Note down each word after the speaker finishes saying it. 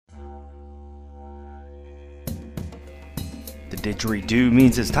didgeridoo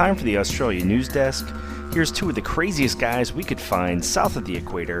means it's time for the Australia News Desk. Here's two of the craziest guys we could find south of the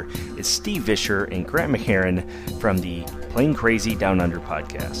equator. It's Steve Visscher and Grant McHerron from the Plain Crazy Down Under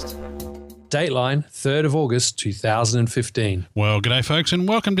podcast. Dateline, 3rd of August, 2015. Well, g'day folks, and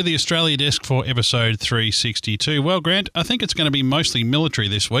welcome to the Australia Desk for episode 362. Well, Grant, I think it's going to be mostly military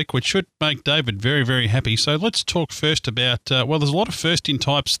this week, which should make David very, very happy. So let's talk first about, there's a lot of first-in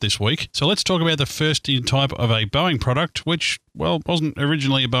types this week. So let's talk about the first-in type of a Boeing product, which, wasn't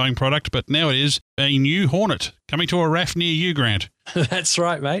originally a Boeing product, but now it is a new Hornet coming to a RAF near you, Grant. That's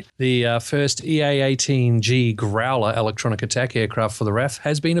right, mate. The first EA-18G Growler electronic attack aircraft for the RAF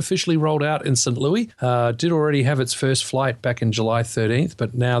has been officially rolled out in St. Louis. Did already have its first flight back in July 13th,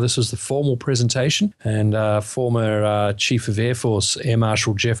 but now this was the formal presentation, and former Chief of Air Force Air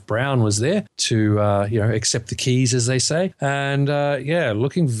Marshal Jeff Brown was there to, accept the keys, as they say. And,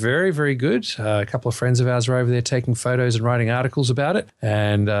 looking very, very good. A couple of friends of ours were over there taking photos and writing articles about it,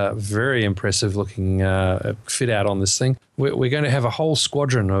 and very impressive looking fit out on this thing. We're going to have a whole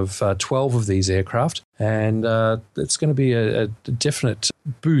squadron of 12 of these aircraft, and it's going to be a definite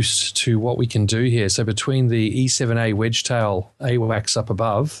boost to what we can do here. So between the E-7A Wedgetail AWACS up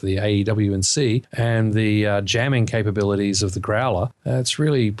above, the AEW&C, and the jamming capabilities of the Growler, it's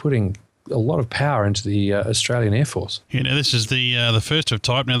really putting a lot of power into the Australian Air Force. Yeah, now this is the first of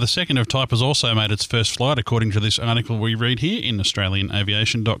type. Now the second of type has also made its first flight, according to this article we read here in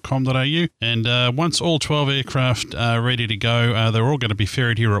australianaviation.com.au. And once all 12 aircraft are ready to go, they're all going to be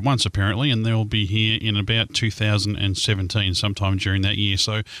ferried here at once, apparently, and they'll be here in about 2017, sometime during that year.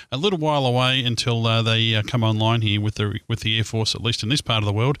 So a little while away until they come online here with the Air Force, at least in this part of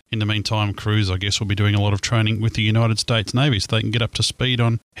the world. In the meantime, crews, I guess, will be doing a lot of training with the United States Navy so they can get up to speed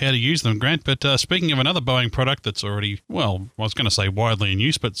on how to use them, Grant. But speaking of another Boeing product that's already, I was going to say widely in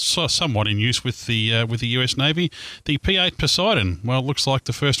use, but somewhat in use with the US Navy, the P-8 Poseidon. Well, it looks like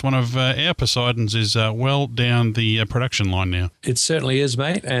the first one of our Poseidons is well down the production line now. It certainly is,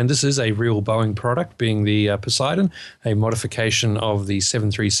 mate, and this is a real Boeing product, being the Poseidon, a modification of the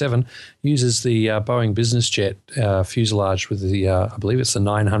 737, uses the Boeing business jet fuselage with the, I believe it's the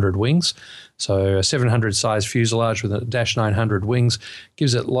 900 wings. So a 700 size fuselage with a Dash 900 wings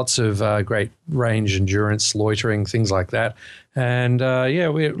gives it lots of great range, endurance, loitering, things like that. And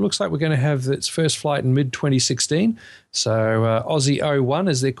it looks like we're going to have its first flight in mid-2016. So Aussie 01,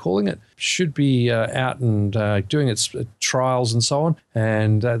 as they're calling it, should be out and doing its trials and so on.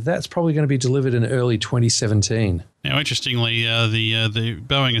 And that's probably going to be delivered in early 2017. Now, interestingly, the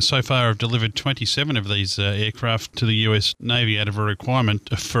Boeing has so far have delivered 27 of these aircraft to the US Navy out of a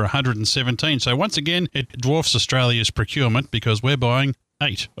requirement for 117. So once again, it dwarfs Australia's procurement because we're buying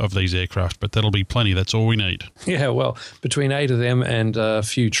 8 of these aircraft, but that'll be plenty. That's all we need. Yeah, well, between 8 of them and a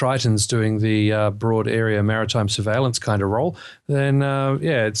few Tritons doing the broad area maritime surveillance kind of role, then,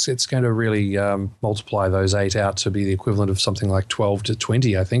 it's going to really multiply those 8 out to be the equivalent of something like 12 to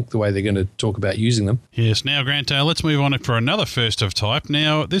 20, I think, the way they're going to talk about using them. Yes. Now, Grant, let's move on for another first of type.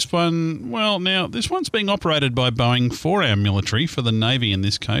 Now, this one's being operated by Boeing for our military, for the Navy in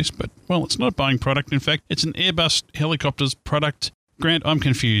this case, but, it's not a Boeing product. In fact, it's an Airbus Helicopters product. Grant, I'm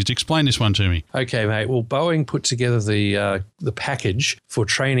confused. Explain this one to me. Okay, mate. Well, Boeing put together the package for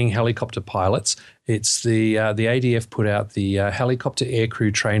training helicopter pilots. It's the ADF put out the Helicopter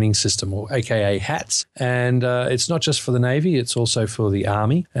Aircrew Training System, or AKA HATS, and it's not just for the Navy; it's also for the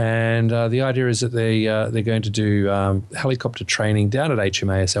Army. And the idea is that they're going to do helicopter training down at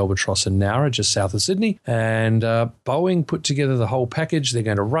HMAS Albatross in Nowra, just south of Sydney. And Boeing put together the whole package. They're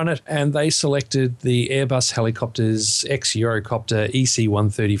going to run it, and they selected the Airbus Helicopters X-Eurocopter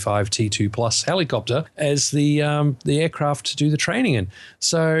EC-135 T2 Plus helicopter as the aircraft to do the training in.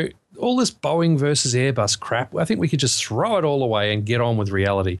 So all this Boeing versus Airbus crap, I think we could just throw it all away and get on with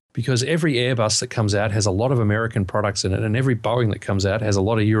reality, because every Airbus that comes out has a lot of American products in it, and every Boeing that comes out has a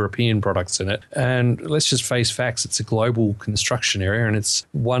lot of European products in it. And let's just face facts, it's a global construction area, and it's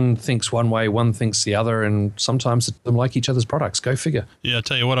one thinks one way, one thinks the other, and sometimes they don't like each other's products. Go figure. Yeah, I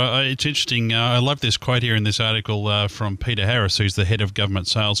tell you what, it's interesting. I love this quote here in this article from Peter Harris, who's the head of government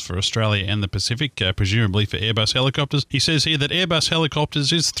sales for Australia and the Pacific, presumably for Airbus Helicopters. He says here that Airbus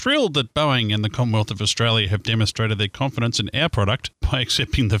Helicopters is thrilled that Boeing and the Commonwealth of Australia have demonstrated their confidence in our product by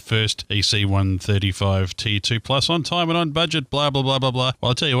accepting the first EC-135 Tier 2 Plus on time and on budget, blah, blah, blah, blah, blah. Well,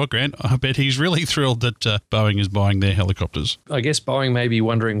 I'll tell you what, Grant, I bet he's really thrilled that Boeing is buying their helicopters. I guess Boeing may be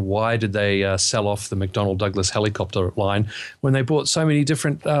wondering why did they sell off the McDonnell Douglas helicopter line when they bought so many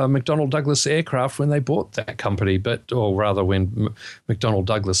different McDonnell Douglas aircraft when they bought that company, or rather when McDonnell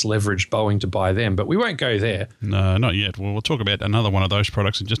Douglas leveraged Boeing to buy them. But we won't go there. No, not yet. Well, we'll talk about another one of those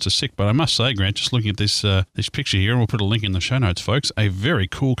products in just a sec. But I must say, Grant, just looking at this picture here, and we'll put a link in the show notes, folks, a very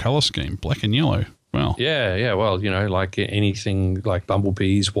cool colour scheme, black and yellow. Well, yeah. Well, like anything like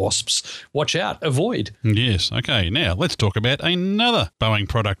bumblebees, wasps, watch out, avoid. Yes. Okay. Now let's talk about another Boeing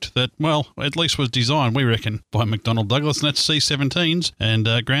product that, well, at least was designed, we reckon, by McDonnell Douglas, and that's C-17s. And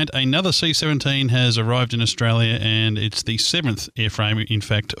Grant, another C-17 has arrived in Australia, and it's the 7th airframe, in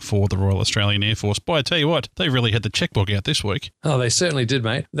fact, for the Royal Australian Air Force. Boy, I tell you what, they really had the checkbook out this week. Oh, they certainly did,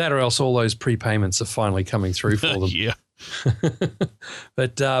 mate. That or else all those prepayments are finally coming through for them. Yeah.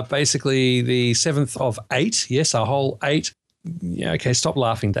 But basically the 7th of 8, yes, a whole 8. Yeah, okay, stop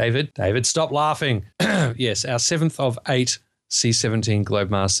laughing, David. David, stop laughing. Yes, our 7th of 8 C-17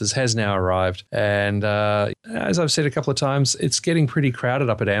 Globemasters has now arrived. And as I've said a couple of times, it's getting pretty crowded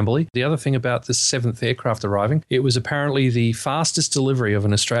up at Amberley. The other thing about this 7th aircraft arriving, it was apparently the fastest delivery of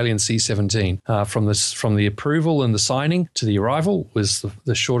an Australian C-17. From the approval and the signing to the arrival was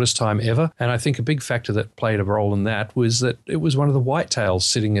the shortest time ever. And I think a big factor that played a role in that was that it was one of the whitetails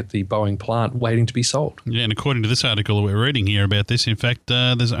sitting at the Boeing plant waiting to be sold. Yeah, and according to this article we're reading here about this, in fact,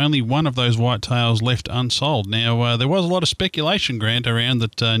 there's only one of those whitetails left unsold. Now, there was a lot of speculation, Grant, around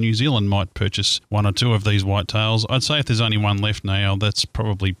that New Zealand might purchase one or two of these whitetails. I'd say if there's only one left now, that's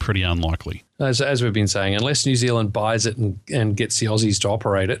probably pretty unlikely. As we've been saying, unless New Zealand buys it and gets the Aussies to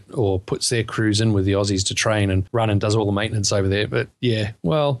operate it or puts their crews in with the Aussies to train and run and does all the maintenance over there. But yeah,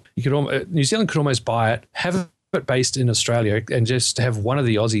 well, New Zealand could almost buy it, have it based in Australia and just have one of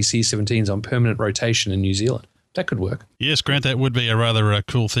the Aussie C-17s on permanent rotation in New Zealand. That could work. Yes, Grant, that would be a rather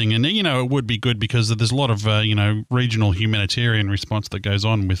cool thing. And, it would be good because there's a lot of, regional humanitarian response that goes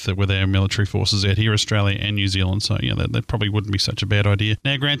on with our military forces out here, Australia and New Zealand. So, yeah, that probably wouldn't be such a bad idea.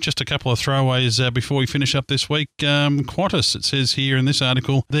 Now, Grant, just a couple of throwaways before we finish up this week. Qantas, it says here in this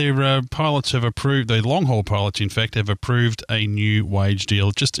article, their pilots have approved, the long-haul pilots, in fact, have approved a new wage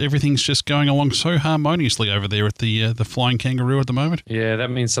deal. Everything's just going along so harmoniously over there at the Flying Kangaroo at the moment. Yeah, that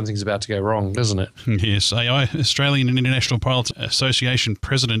means something's about to go wrong, doesn't it? Yes, Australian and International Pilots Association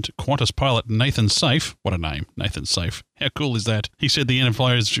President Qantas pilot Nathan Safe, what a name, Nathan Safe. How cool is that? He said the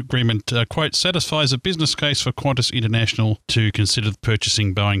enterprise agreement, quote, satisfies a business case for Qantas International to consider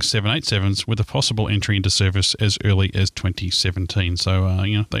purchasing Boeing 787s with a possible entry into service as early as 2017. So,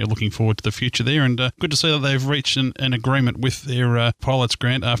 they are looking forward to the future there, and good to see that they've reached an agreement with their pilots,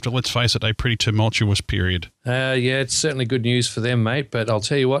 Grant, after, let's face it, a pretty tumultuous period. Yeah, it's certainly good news for them, mate, but I'll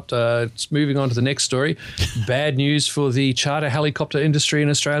tell you what, it's moving on to the next story. Bad news for the charter helicopter industry in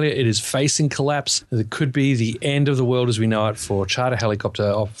Australia. It is facing collapse. It could be the end of the world as we know it for charter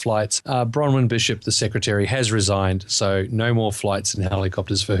helicopter flights. Bronwyn Bishop, the secretary, has resigned, so no more flights in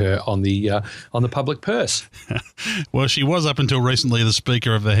helicopters for her on the public purse. Well, she was up until recently the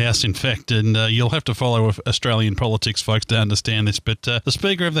Speaker of the House, in fact, and you'll have to follow Australian politics, folks, to understand this. But the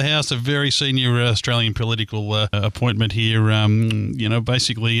Speaker of the House, a very senior Australian political appointment here,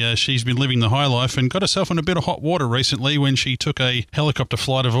 basically she's been living the high life and got herself in a bit of hot water recently when she took a helicopter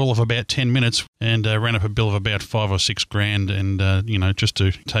flight of all of about 10 minutes and ran up a bill of about $5,000 or $6,000 and, just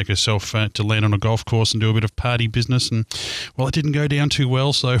to take herself to land on a golf course and do a bit of party business. And, well, it didn't go down too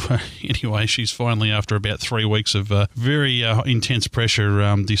well. So, anyway, she's finally, after about 3 weeks of very intense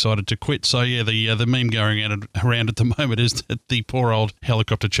pressure, decided to quit. So, yeah, the meme going around at the moment is that the poor old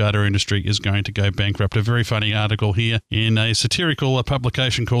helicopter charter industry is going to go bankrupt. A very funny article here in a satirical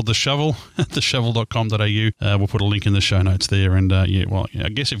publication called The Shovel, theshovel.com.au. We'll put a link in the show notes there. And, I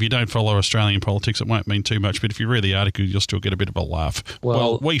guess if you don't follow Australian politics, it won't mean too much. But if you read the article, you'll still get a bit of a laugh.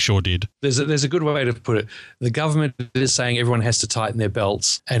 Well, we sure did. There's a good way to put it. The government is saying everyone has to tighten their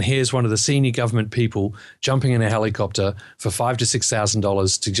belts, and here's one of the senior government people jumping in a helicopter for $5,000 to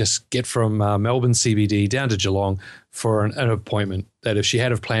 $6,000 to just get from Melbourne CBD down to Geelong for an appointment that if she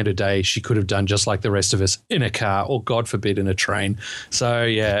had have planned a day, she could have done just like the rest of us in a car or, God forbid, in a train. So,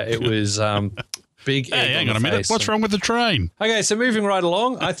 yeah, it was big. Hey, hang on a minute. What's wrong with the train? Okay, so moving right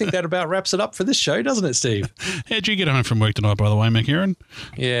along, I think that about wraps it up for this show, doesn't it, Steve? How'd you get home from work tonight, by the way, McHeron?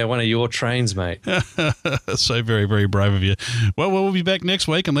 Yeah, one of your trains, mate. So very, very brave of you. Well, we'll be back next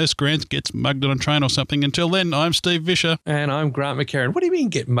week unless Grant gets mugged on a train or something. Until then, I'm Steve Vischer. And I'm Grant McHeron. What do you mean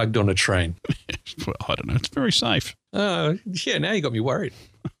get mugged on a train? Well, I don't know. It's very safe. Yeah, now you got me worried.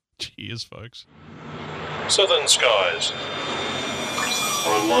 Cheers, folks. Southern Skies.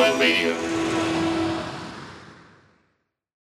 Online Media.